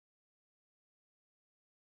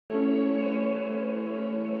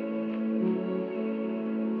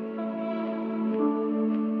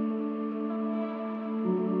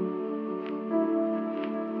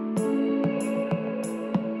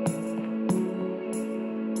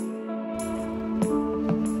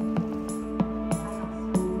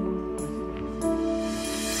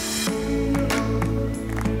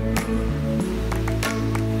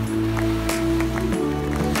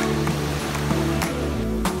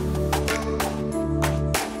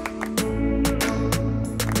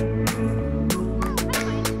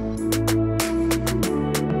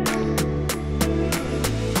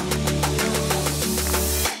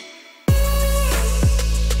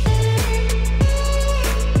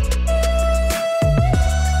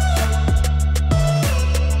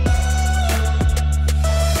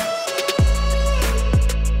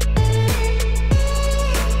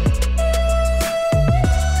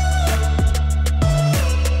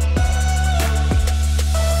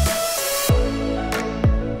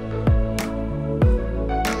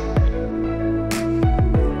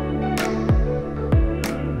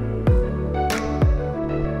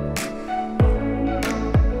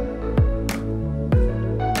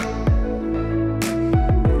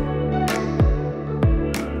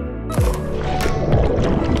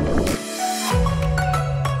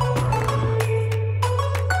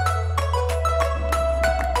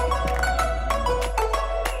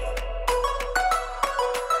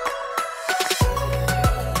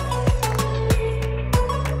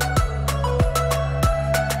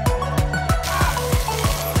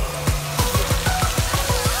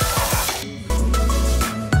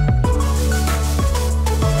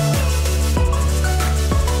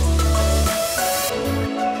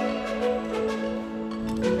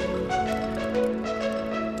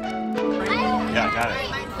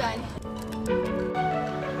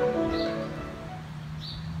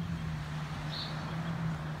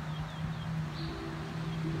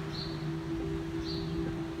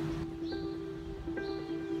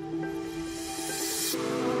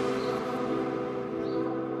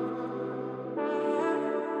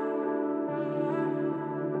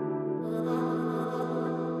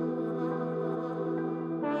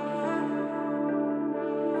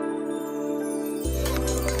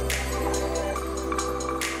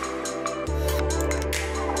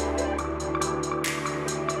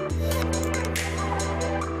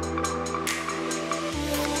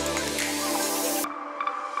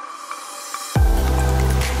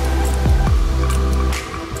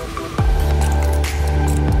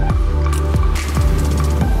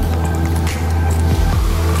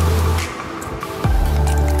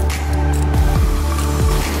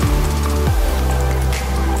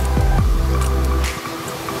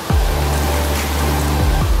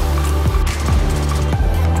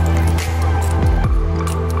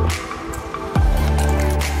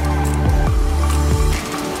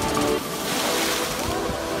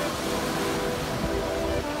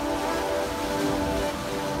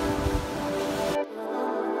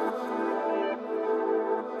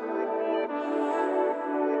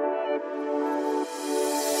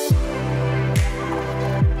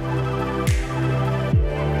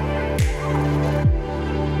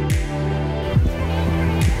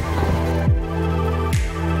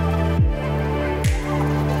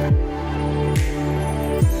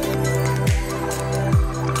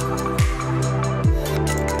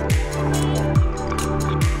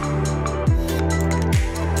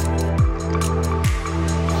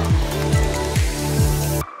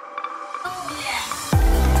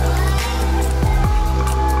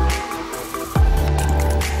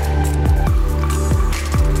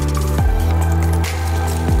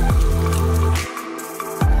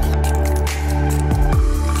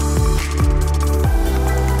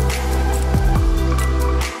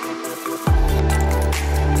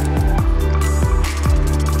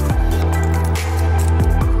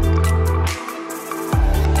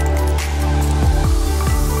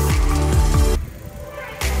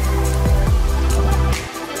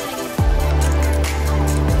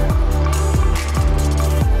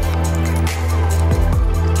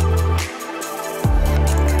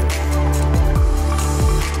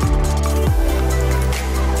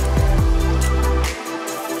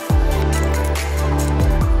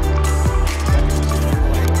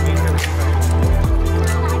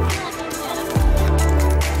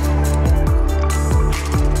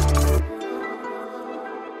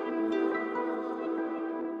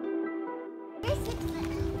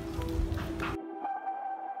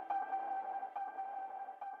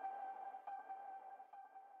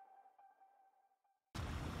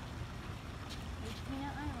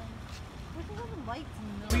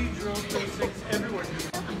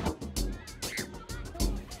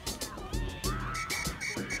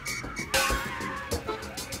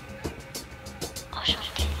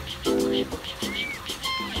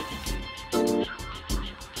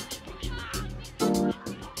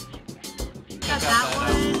got that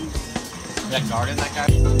one. That garden, that guy.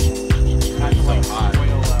 That's so hot.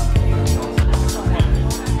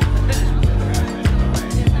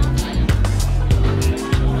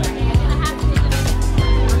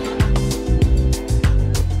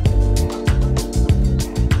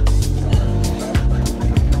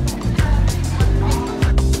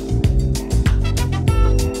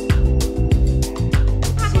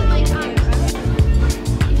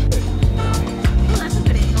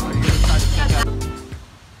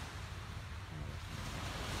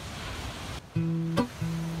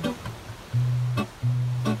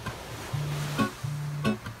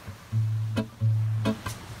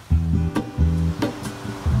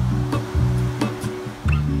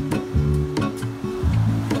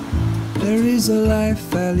 There is a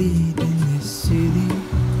life I lead in this city,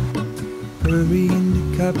 hurrying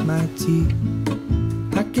to cut my teeth.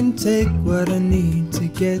 I can take what I need to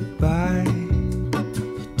get by.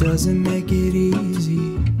 It doesn't make it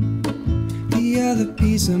easy. The other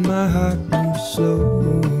piece of my heart moves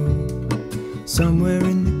slow, somewhere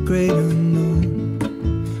in the great unknown.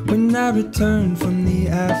 When I return from the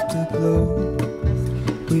afterglow,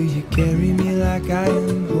 will you carry me like I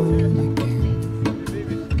am whole again?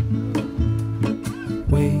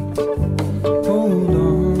 Wait, hold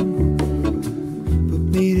on, put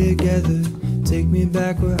me together, take me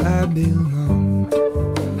back where I belong.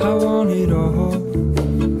 I want it all.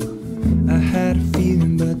 I had a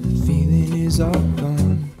feeling, but the feeling is all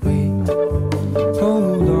gone. Wait,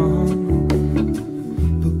 hold on,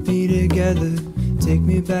 put me together, take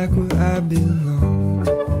me back where I belong.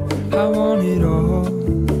 I want it all.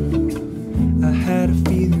 I had a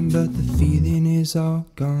feeling, but the feeling is all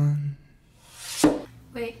gone.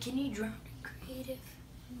 Wait, can you drown in creative?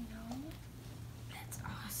 No. That's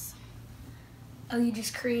awesome. Oh, you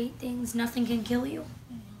just create things, nothing can kill you?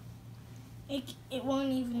 It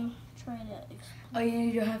won't even try to explode. Oh,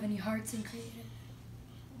 you don't have any hearts in creative?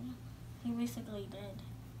 He basically did.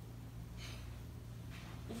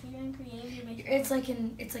 If you're in creative, you're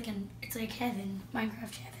basically... It's like heaven,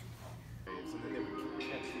 Minecraft heaven.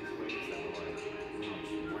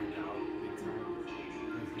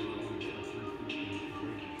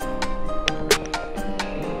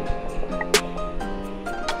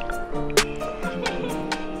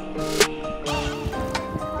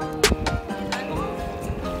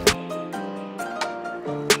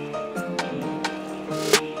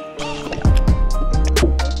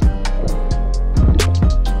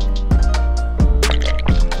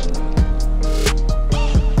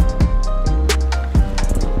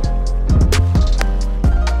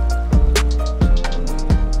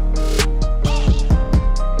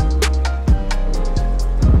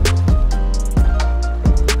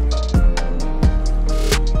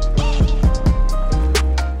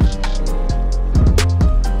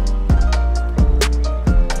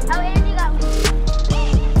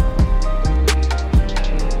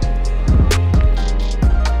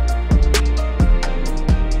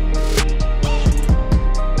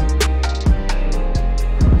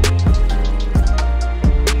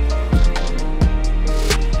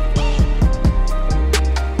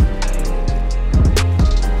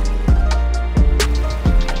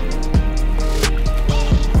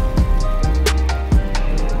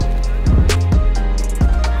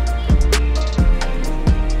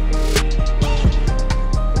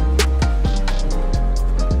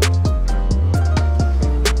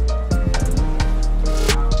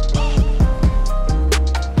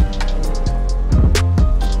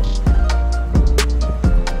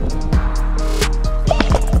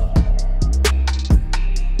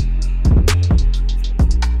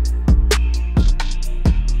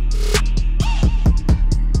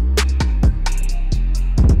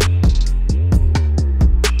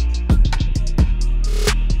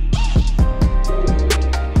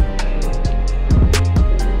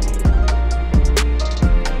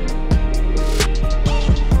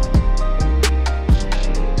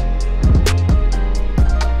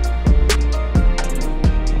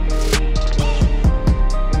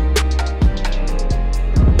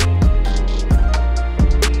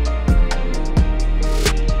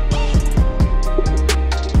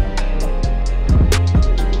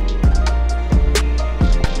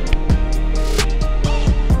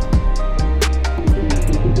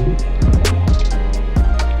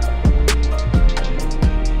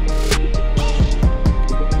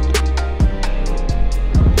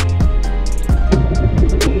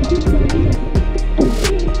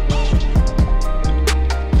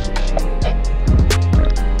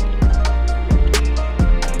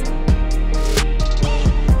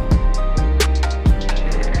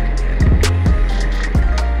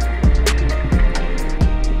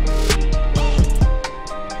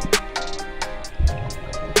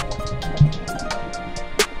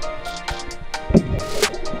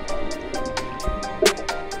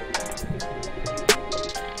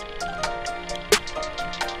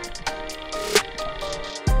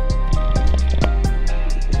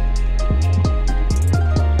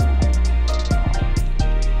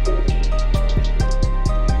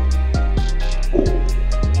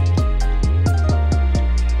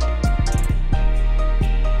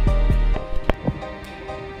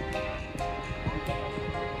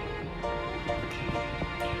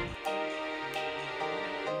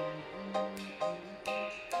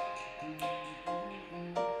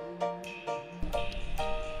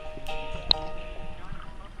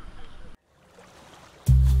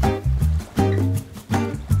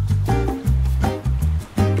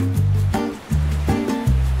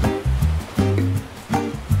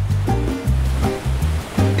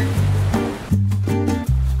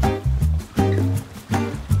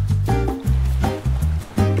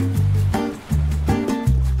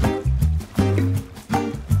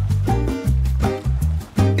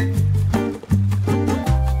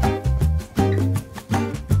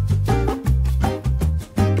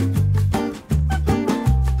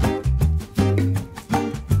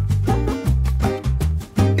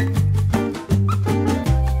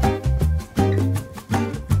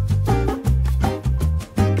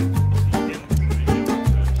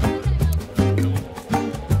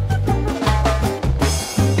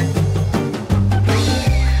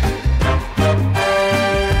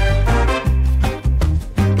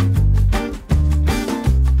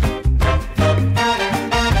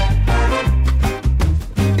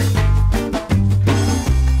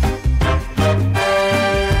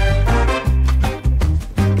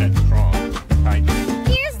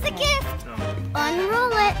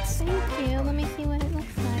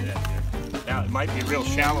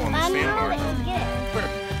 sandbar.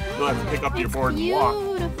 You'll have to pick up your board and walk.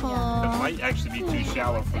 Beautiful. It might actually be too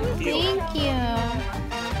shallow for the heel. Thank you.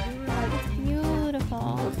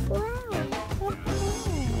 Beautiful.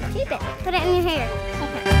 Keep it. Put it in your hair.